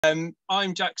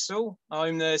I'm Jack Sewell.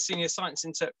 I'm the Senior Science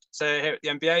Interpreter here at the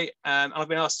MBA, and I've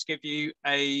been asked to give you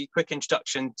a quick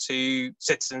introduction to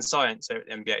citizen science here at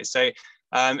the MBA. So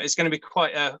it's going to be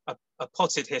quite a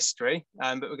potted history,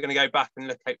 but we're going to go back and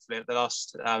look hopefully at the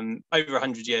last over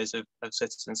 100 years of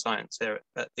citizen science here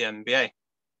at the MBA.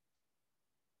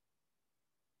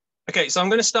 Okay, so I'm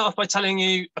going to start off by telling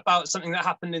you about something that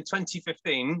happened in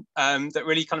 2015 that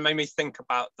really kind of made me think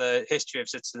about the history of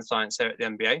citizen science here at the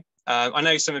MBA. I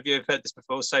know some of you have heard this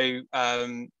before, so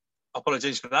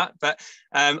apologies for that, but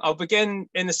I'll begin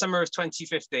in the summer of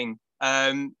 2015.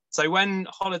 So when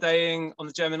holidaying on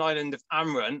the German island of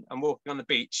Amrum and walking on the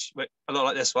beach, a lot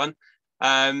like this one,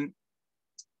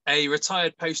 a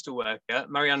retired postal worker,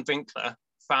 Marianne Winkler,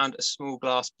 found a small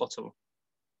glass bottle.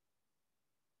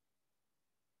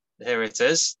 Here it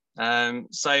is.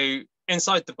 So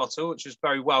inside the bottle, which was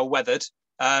very well weathered,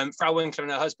 Frau Winkler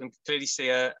and her husband could clearly see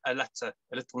a letter,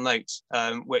 a little note,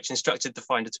 which instructed the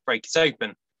finder to break it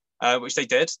open, which they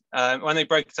did. When they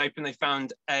broke it open, they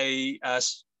found a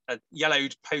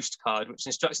yellowed postcard, which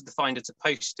instructed the finder to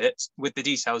post it with the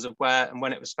details of where and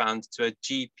when it was found to a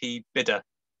GP bidder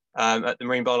at the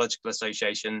Marine Biological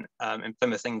Association in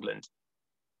Plymouth, England.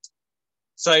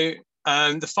 So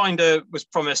the finder was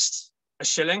promised a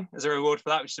shilling as a reward for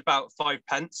that, which is about 5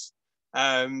 pence,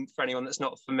 for anyone that's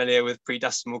not familiar with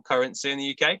pre-decimal currency in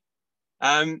the UK.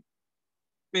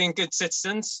 Being good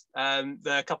citizens,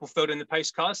 the couple filled in the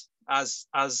postcard as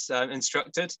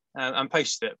instructed and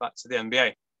posted it back to the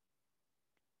MBA.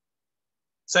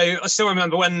 So I still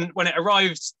remember when it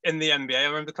arrived in the MBA, I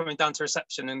remember coming down to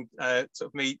reception and sort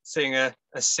of me seeing a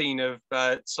scene of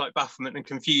slight bafflement and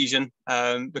confusion,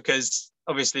 because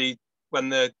obviously when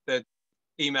the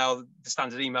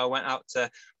standard email went out to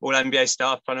all MBA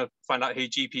staff trying to find out who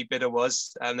GP bidder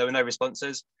was, and there were no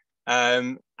responses.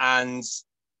 And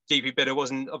GP bidder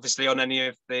wasn't obviously on any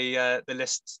of the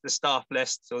lists, the staff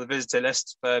lists or the visitor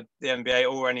lists for the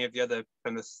MBA or any of the other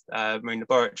Plymouth Marine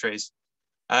laboratories.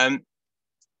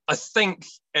 I think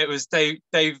it was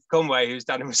Dave Conway, who was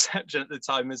down in reception at the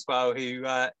time as well, who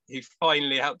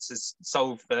finally helped us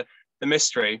solve the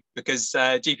mystery, because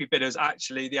GP bidder was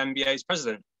actually the MBA's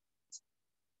president.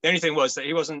 The only thing was that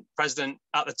he wasn't president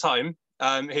at the time.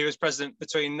 He was president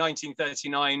between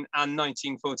 1939 and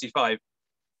 1945.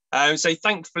 So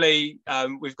thankfully,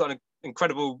 we've got an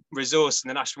incredible resource in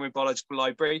the National Marine Biological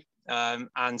Library,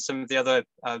 and some of the other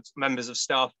members of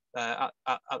staff at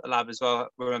the lab as well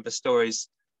remember stories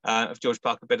of George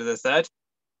Parker Bidder III.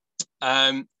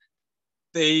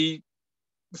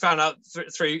 We found out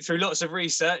through lots of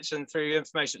research and through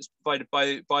information that's provided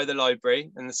by the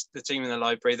library and the team in the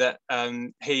library that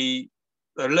there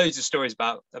are loads of stories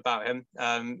about him.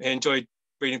 He enjoyed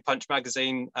reading Punch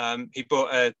magazine. He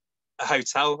bought a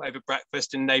hotel over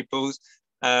breakfast in Naples.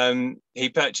 He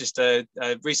purchased a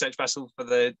research vessel for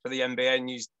the MBA and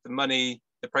used the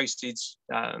proceeds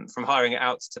from hiring it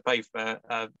out to pay for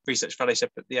a research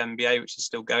fellowship at the MBA, which is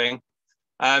still going.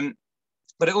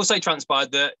 But it also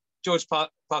transpired that George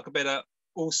Parker Bidder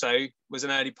also was an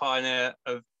early pioneer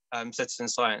of citizen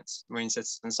science, marine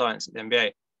citizen science at the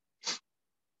MBA.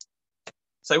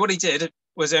 So what he did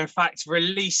was in fact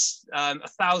release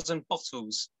 1,000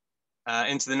 bottles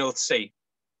into the North Sea.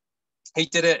 He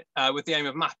did it with the aim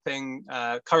of mapping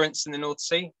currents in the North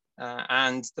Sea,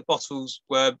 and the bottles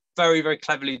were very, very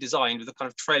cleverly designed with a kind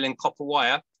of trailing copper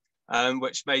wire,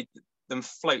 which made them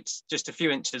float just a few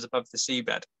inches above the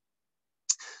seabed.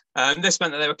 This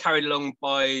meant that they were carried along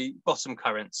by bottom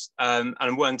currents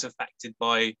and weren't affected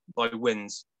by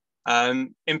winds.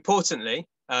 Importantly,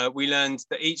 we learned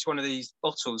that each one of these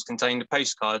bottles contained a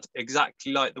postcard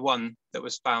exactly like the one that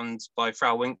was found by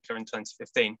Frau Winkler in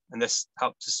 2015, and this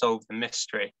helped to solve the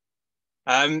mystery.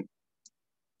 The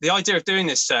idea of doing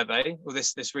this survey, or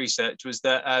this research, was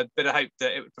that Bidder hoped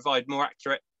that it would provide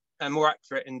a more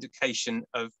accurate indication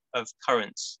of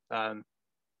currents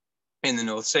in the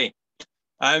North Sea.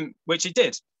 Which it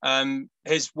did.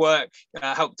 His work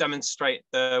helped demonstrate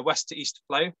the west to east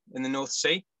flow in the North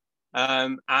Sea,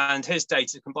 and his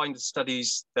data, combined with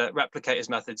studies that replicate his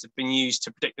methods, have been used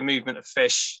to predict the movement of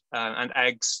fish and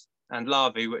eggs and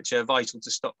larvae, which are vital to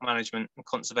stock management and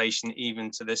conservation even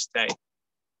to this day.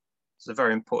 It's a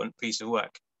very important piece of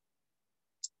work.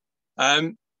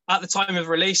 At the time of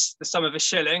release, the sum of a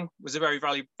shilling was a very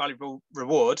valuable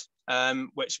reward,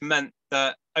 which meant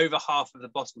that over half of the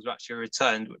bottles were actually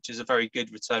returned, which is a very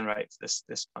good return rate for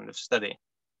this kind of study.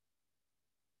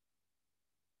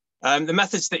 The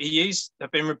methods that he used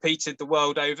have been repeated the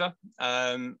world over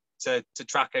to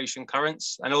track ocean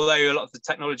currents, and although a lot of the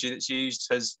technology that's used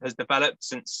has developed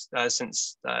since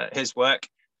his work,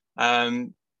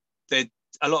 the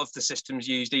a lot of the systems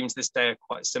used even to this day are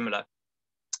quite similar.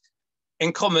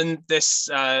 In common, this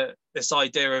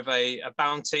idea of a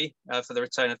bounty for the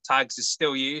return of tags is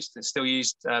still used. It's still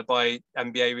used by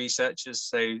MBA researchers.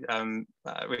 So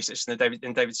researchers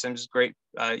in David Sims' group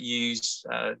use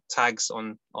tags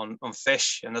on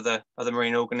fish and other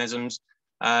marine organisms.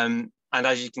 And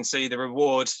as you can see, the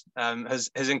reward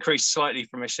has increased slightly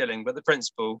from £1, but the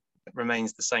principle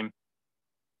remains the same.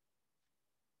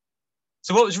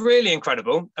 So what was really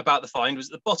incredible about the find was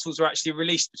that the bottles were actually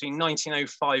released between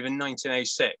 1905 and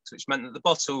 1906, which meant that the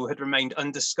bottle had remained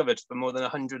undiscovered for more than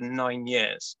 109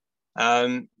 years.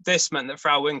 This meant that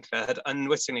Frau Winkler had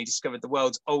unwittingly discovered the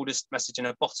world's oldest message in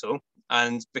a bottle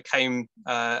and became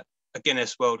a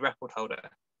Guinness World Record holder.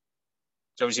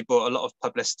 Which obviously brought a lot of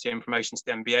publicity and promotion to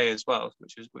the MBA as well,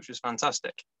 which was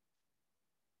fantastic.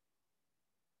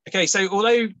 Okay, so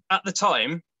although at the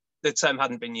time the term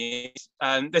hadn't been used,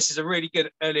 this is a really good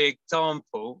early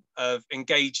example of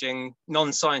engaging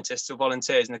non-scientists or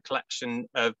volunteers in the collection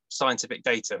of scientific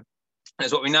data. And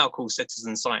it's what we now call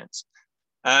citizen science.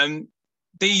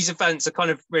 These events are kind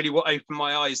of really what opened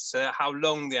my eyes to how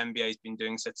long the MBA has been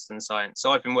doing citizen science.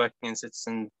 So I've been working in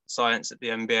citizen science at the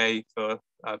MBA for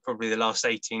probably the last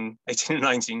 18 or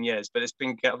 19 years, but it's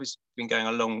been going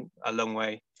a long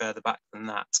way further back than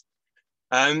that.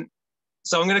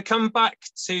 So I'm going to come back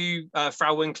to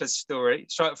Frau Winkler's story,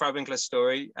 and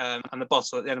the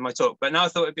bottle at the end of my talk. But now I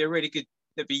thought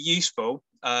it'd be useful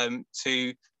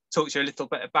to talk to you a little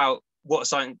bit about what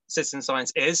citizen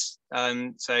science is.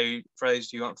 So for those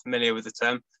who aren't familiar with the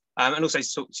term, and also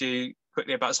to talk to you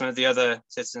quickly about some of the other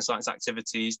citizen science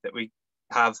activities that we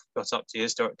have got up to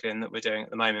historically and that we're doing at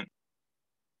the moment.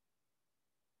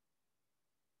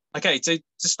 Okay, to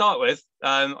start with,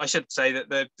 I should say that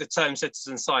the term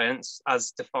citizen science,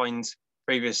 as defined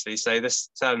previously, so this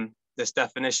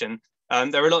definition,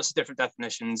 there are lots of different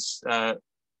definitions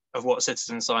of what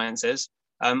citizen science is.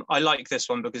 I like this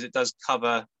one because it does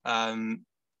cover the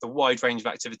wide range of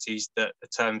activities that the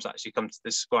terms actually come to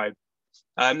describe.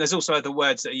 There's also other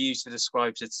words that are used to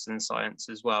describe citizen science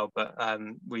as well, but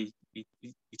we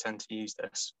tend to use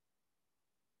this.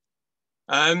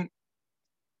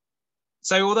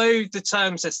 So although the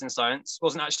term citizen science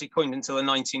wasn't actually coined until the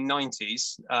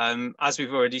 1990s, as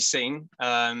we've already seen,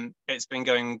 it's been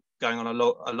going on a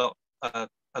lot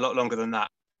longer than that.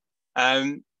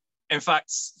 In fact,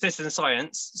 citizen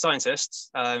scientists,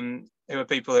 who are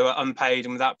people who are unpaid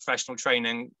and without professional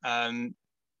training,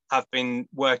 have been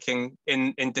working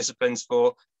in disciplines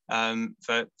for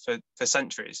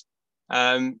centuries.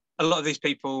 A lot of these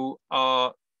people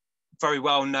are very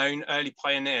well known early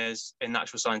pioneers in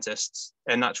natural science,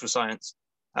 and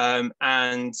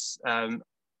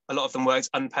a lot of them worked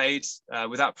unpaid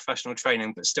without professional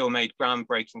training, but still made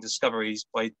groundbreaking discoveries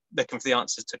by looking for the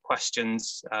answers to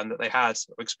questions that they had,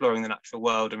 or exploring the natural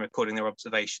world and recording their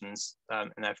observations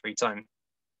in their free time.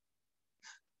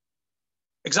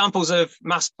 Examples of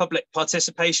mass public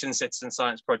participation in citizen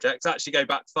science projects actually go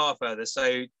back far further.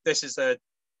 So this is a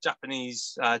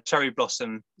Japanese cherry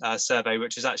blossom survey,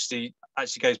 which is actually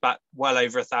goes back well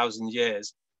over 1,000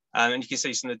 years. And you can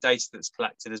see some of the data that's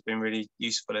collected has been really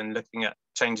useful in looking at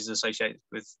changes associated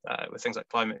with things like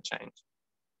climate change.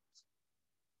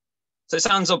 So it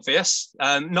sounds obvious.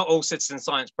 Not all citizen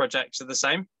science projects are the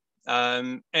same.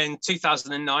 In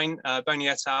 2009, Boney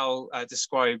et al.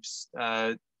 Describes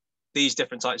these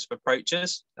different types of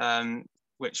approaches,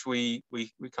 which we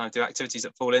kind of do activities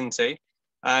that fall into.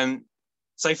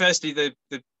 So firstly, the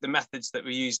methods that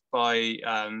were used by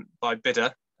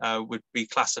bidder would be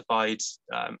classified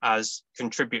as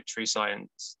contributory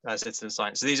science, citizen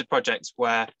science. So these are projects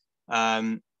where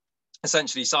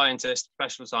essentially scientists,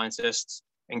 professional scientists,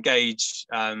 engage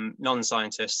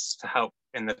non-scientists to help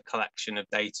in the collection of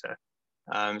data.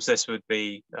 So this would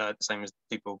be the same as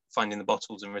people finding the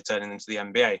bottles and returning them to the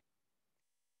MBA.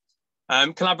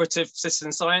 Collaborative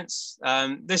citizen science.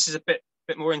 This is a bit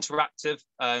more interactive.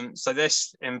 So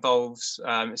this involves,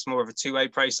 it's more of a two-way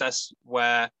process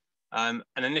where an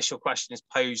initial question is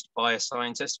posed by a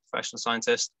scientist, professional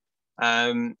scientist.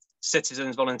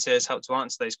 Citizens, volunteers help to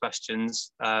answer those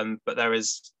questions, but there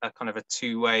is a kind of a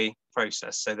two-way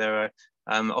process. So there are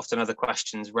often other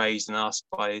questions raised and asked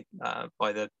by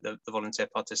the volunteer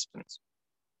participants.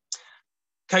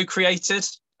 Co-created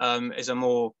is a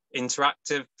more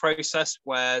interactive process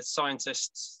where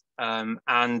scientists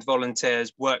and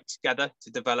volunteers work together to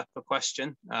develop a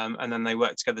question, and then they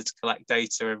work together to collect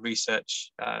data and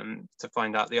research to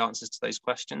find out the answers to those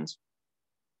questions.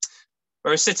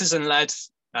 Whereas citizen-led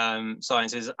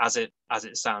sciences as it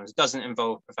sounds. It doesn't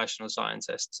involve professional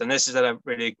scientists, and this is a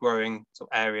really growing sort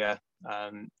of area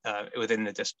within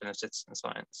the discipline of citizen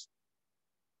science.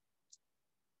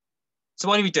 So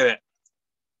why do we do it?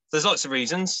 There's lots of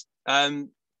reasons.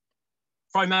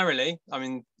 Primarily, I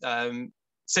mean,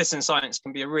 citizen science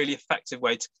can be a really effective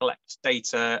way to collect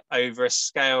data over a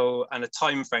scale and a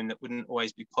time frame that wouldn't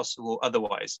always be possible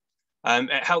otherwise.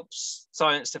 It helps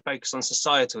science to focus on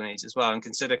societal needs as well and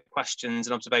consider questions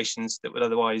and observations that would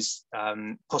otherwise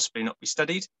possibly not be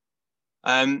studied.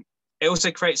 It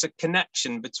also creates a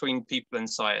connection between people and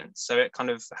science. So it kind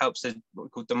of helps to what we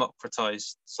call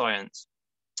democratize science.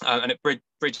 And it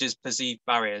bridges perceived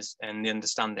barriers in the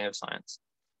understanding of science.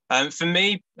 For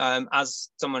me, as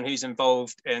someone who's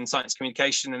involved in science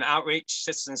communication and outreach,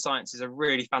 citizen science is a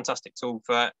really fantastic tool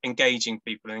for engaging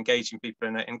people in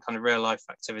kind of real life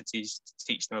activities to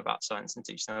teach them about science and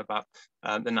teach them about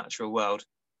the natural world.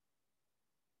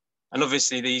 And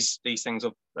obviously these things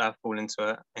will fall into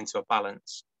a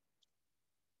balance.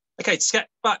 Okay, to get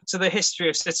back to the history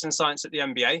of citizen science at the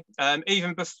MBA,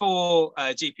 even before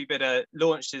GP Bidder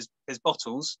launched his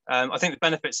bottles, I think the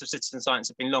benefits of citizen science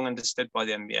have been long understood by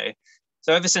the MBA.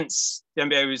 So ever since the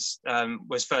MBA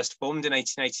was first formed in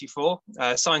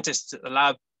 1884, scientists at the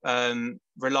lab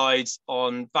relied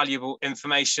on valuable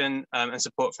information and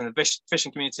support from the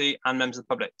fishing community and members of the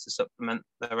public to supplement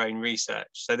their own research.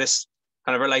 So this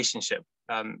kind of relationship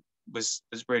was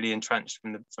really entrenched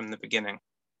from the beginning.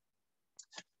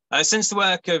 Since the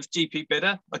work of GP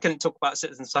Bidder, I couldn't talk about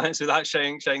citizen science without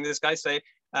showing this guy. So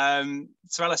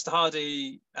Sir Alistair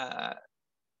Hardy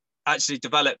actually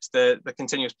developed the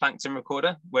continuous plankton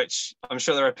recorder, which I'm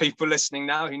sure there are people listening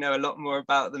now who know a lot more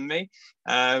about than me.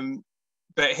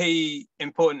 But he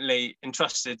importantly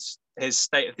entrusted his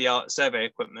state-of-the-art survey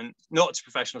equipment, not to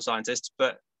professional scientists,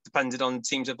 but depended on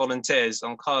teams of volunteers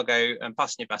on cargo and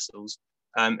passenger vessels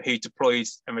who deployed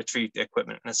and retrieved the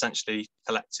equipment and essentially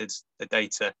collected the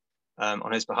data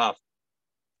on his behalf.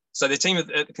 So the team at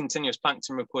the Continuous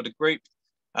Plankton Recorder Group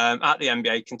at the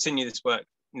MBA continue this work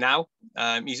now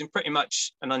using pretty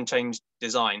much an unchanged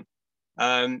design.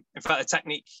 In fact, a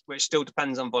technique which still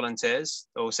depends on volunteers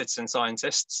or citizen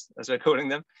scientists, as we're calling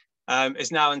them,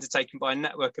 is now undertaken by a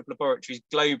network of laboratories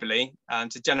globally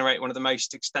to generate one of the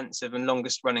most extensive and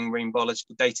longest running marine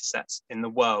biological data sets in the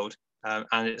world.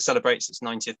 And it celebrates its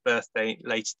 90th birthday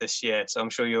later this year. So I'm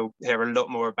sure you'll hear a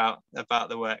lot more about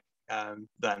the work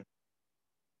then.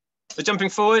 So jumping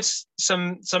forward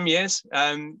some years,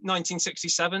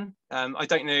 1967. I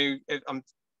don't know if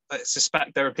I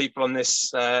suspect there are people on this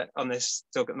talk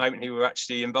at the moment who were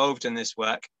actually involved in this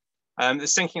work. The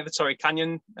sinking of the Torrey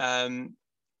Canyon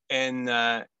in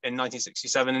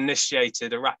 1967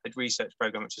 initiated a rapid research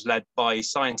program which was led by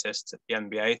scientists at the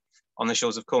MBA on the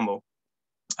shores of Cornwall.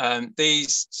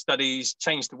 These studies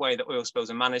changed the way that oil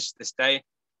spills are managed this day.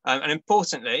 And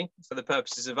importantly, for the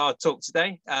purposes of our talk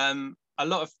today, a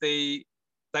lot of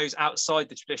those outside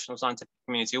the traditional scientific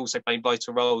community also played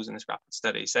vital roles in this rapid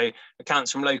study. So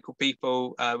accounts from local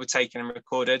people were taken and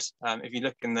recorded. If you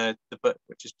look in the book,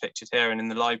 which is pictured here and in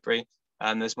the library,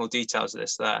 there's more details of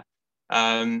this there.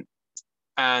 And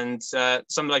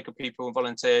some local people and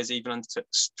volunteers even undertook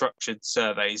structured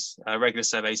surveys, regular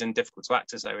surveys in difficult to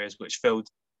access areas, which filled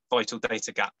vital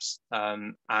data gaps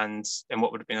and in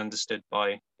what would have been understood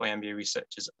by MBA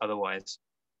researchers otherwise.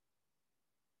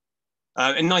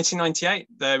 In 1998,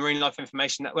 the Marine Life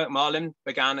Information Network, Marlin,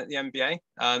 began at the MBA,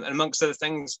 and amongst other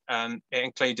things, it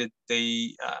included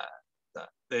the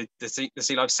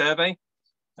Sea Life Survey.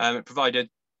 It provided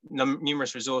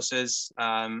numerous resources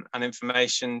and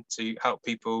information to help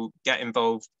people get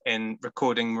involved in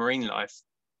recording marine life.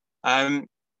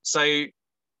 So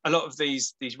a lot of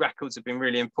these records have been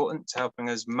really important to helping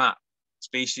us map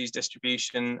species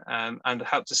distribution and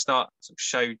help to start to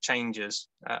show changes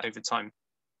over time.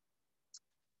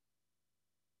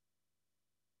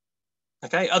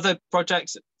 Okay, other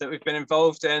projects that we've been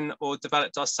involved in or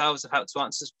developed ourselves have helped to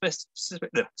answer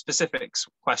specific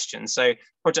questions. So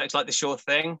projects like The Sure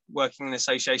Thing, working in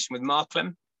association with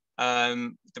Marklam,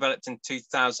 developed in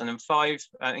 2005,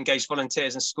 engaged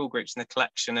volunteers and school groups in the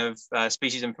collection of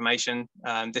species information,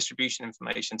 distribution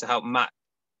information to help map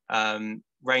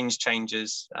range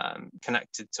changes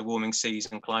connected to warming seas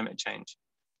and climate change.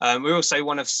 We're also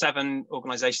one of 7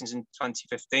 organisations in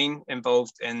 2015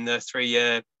 involved in the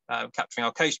 3-year Capturing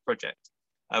Our Coast project,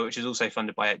 which is also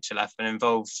funded by HLF and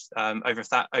involves over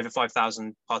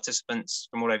 5,000 participants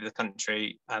from all over the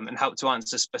country and help to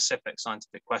answer specific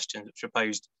scientific questions which are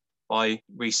posed by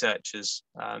researchers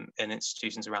in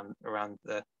institutions around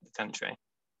the country.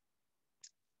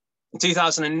 In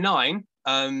 2009,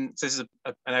 So this is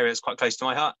an area that's quite close to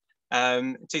my heart.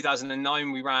 In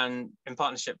 2009, we ran, in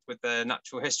partnership with the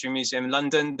Natural History Museum in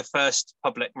London, the first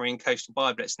public marine coastal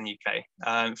bioblitz in the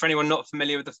UK. For anyone not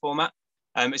familiar with the format,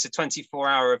 it's a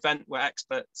 24-hour event where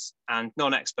experts and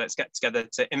non-experts get together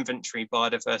to inventory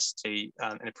biodiversity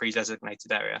in a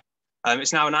pre-designated area.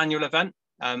 It's now an annual event,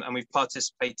 and we've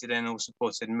participated in or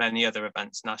supported many other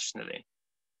events nationally.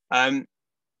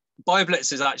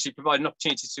 Bioblitzes actually provide an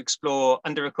opportunity to explore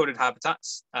under-recorded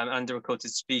habitats and under-recorded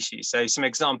species. So some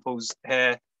examples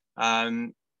here,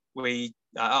 our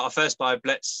first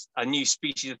bioblitz, a new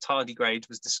species of tardigrade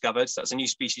was discovered. So that's a new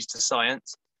species to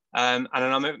science. And in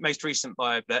our most recent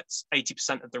bioblitz,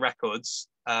 80% of the records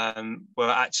were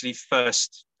actually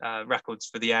first records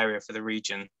for the area, for the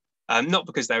region. Not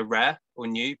because they're rare or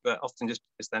new, but often just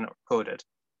because they're not recorded.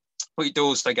 We do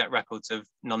also get records of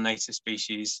non-native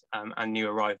species and new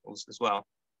arrivals as well.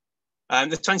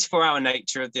 The 24-hour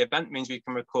nature of the event means we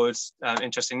can record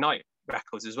interesting night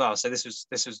records as well. So this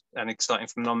was an exciting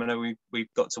phenomenon.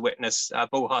 We've got to witness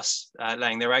bullhuss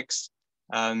laying their eggs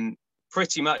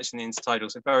pretty much in the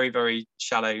intertidal, so very, very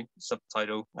shallow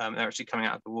subtidal. They're actually coming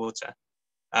out of the water.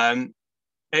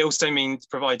 It also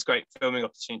provides great filming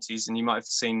opportunities, and you might have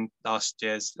seen last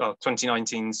year's,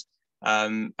 2019's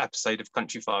episode of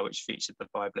Country Fire, which featured the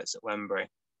bioblitz at Wembury.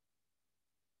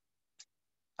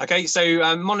 Okay,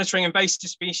 so monitoring invasive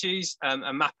species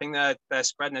and mapping their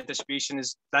spread and their distribution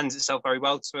lends itself very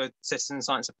well to a citizen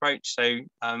science approach. So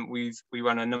we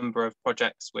run a number of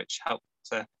projects which help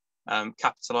to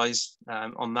capitalise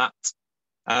on that.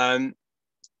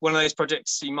 One of those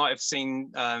projects you might have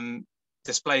seen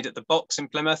displayed at the box in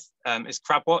Plymouth is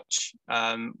Crab Watch,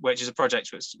 which is a project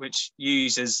which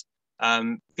uses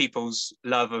people's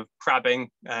love of crabbing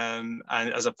and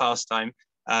as a pastime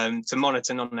to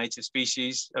monitor non-native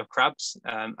species of crabs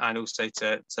and also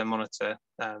to monitor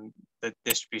the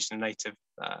distribution of native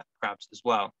crabs as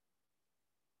well.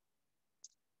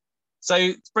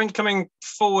 So coming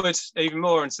forward even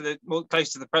more into more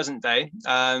close to the present day,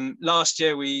 last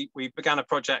year we began a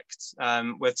project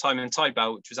with Time and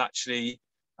Tidebell, which was actually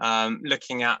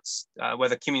looking at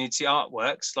whether community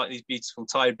artworks like these beautiful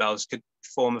tide bells could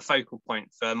form a focal point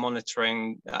for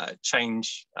monitoring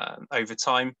change over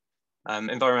time,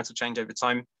 environmental change over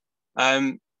time.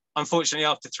 Unfortunately,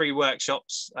 after 3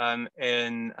 workshops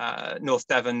in North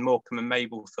Devon, Morecambe and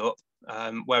Mablethorpe,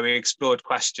 where we explored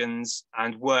questions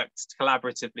and worked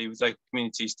collaboratively with local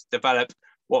communities to develop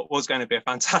what was going to be a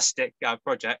fantastic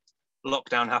project,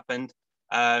 lockdown happened,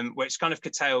 which kind of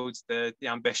curtailed the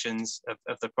ambitions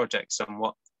of the project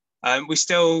somewhat. We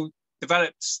still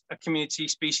developed a community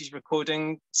species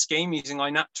recording scheme using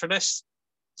iNaturalist,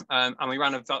 and we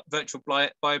ran a virtual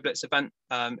BioBlitz event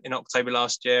in October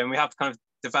last year, and we have kind of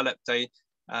developed the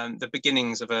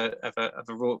beginnings of a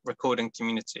recording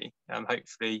community,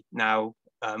 hopefully now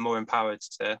more empowered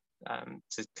to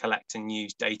collect and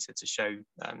use data to show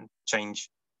change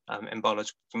in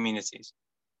biological communities.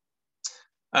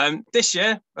 This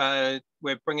year,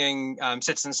 we're bringing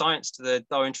citizen science to the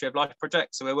Darwin Tree of Life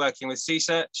project. So we're working with Sea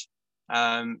Search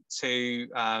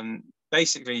to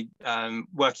basically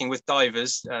working with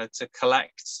divers to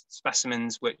collect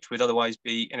specimens which would otherwise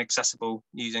be inaccessible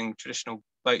using traditional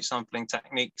boat sampling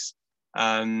techniques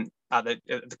at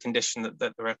the condition that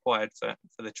they're required for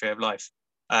the Tree of Life.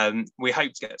 We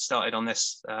hope to get started on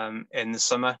this in the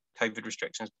summer, COVID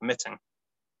restrictions permitting.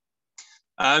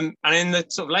 And in the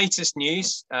sort of latest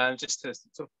news, just to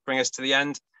sort of bring us to the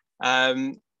end,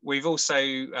 we've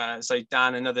also, so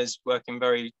Dan and others working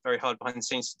very, very hard behind the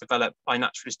scenes to develop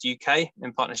iNaturalist UK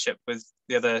in partnership with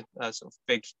the other sort of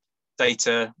big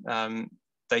data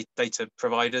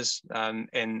providers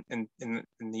in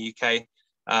the UK.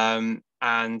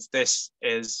 And this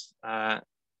is, I'll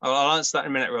answer that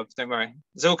in a minute, Rob, don't worry.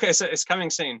 It's okay, it's coming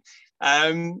soon.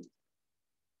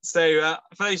 So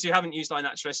for those who haven't used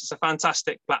iNaturalist, it's a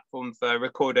fantastic platform for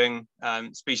recording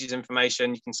species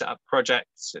information. You can set up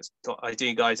projects, it's got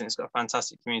ID guides, and it's got a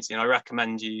fantastic community, and I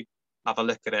recommend you have a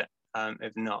look at it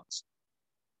if not.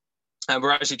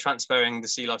 We're actually transferring the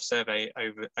Sea Life Survey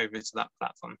over to that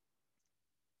platform.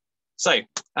 So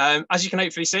as you can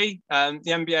hopefully see, the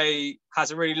MBA has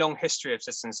a really long history of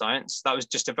citizen science. That was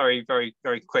just a very, very,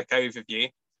 very quick overview.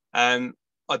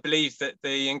 I believe that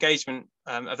the engagement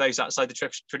of those outside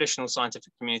the traditional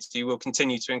scientific community will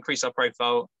continue to increase our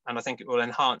profile, and I think it will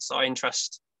enhance our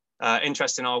interest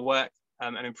in our work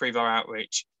and improve our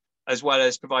outreach, as well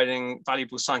as providing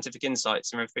valuable scientific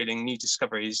insights and revealing new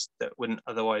discoveries that wouldn't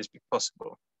otherwise be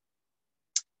possible.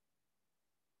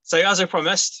 So as I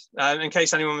promised, in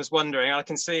case anyone was wondering, I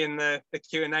can see in the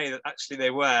Q&A that actually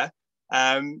they were.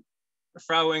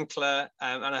 Frau Winkler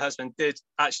and her husband did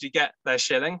actually get their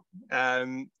shilling,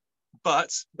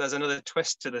 but there's another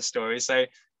twist to the story. So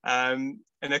in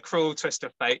a cruel twist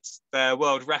of fate, their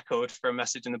world record for a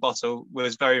message in the bottle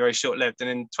was very, very short-lived. And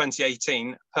in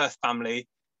 2018, Perth family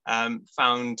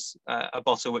found a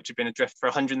bottle which had been adrift for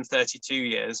 132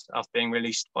 years after being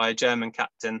released by a German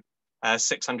captain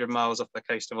 600 miles off the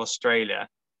coast of Australia.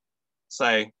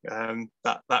 So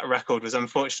that record was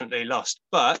unfortunately lost,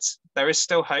 but there is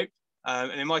still hope.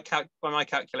 And by my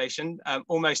calculation,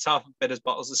 almost half of bidders'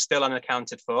 bottles are still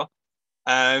unaccounted for.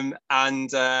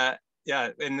 Yeah,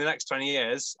 in the next 20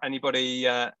 years, anybody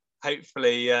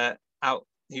hopefully out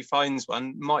who finds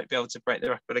one might be able to break the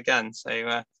record again.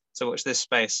 So watch this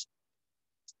space.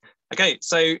 Okay,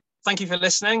 so thank you for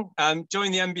listening.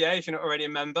 Join the MBA if you're not already a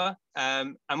member.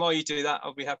 And while you do that,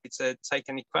 I'll be happy to take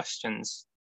any questions.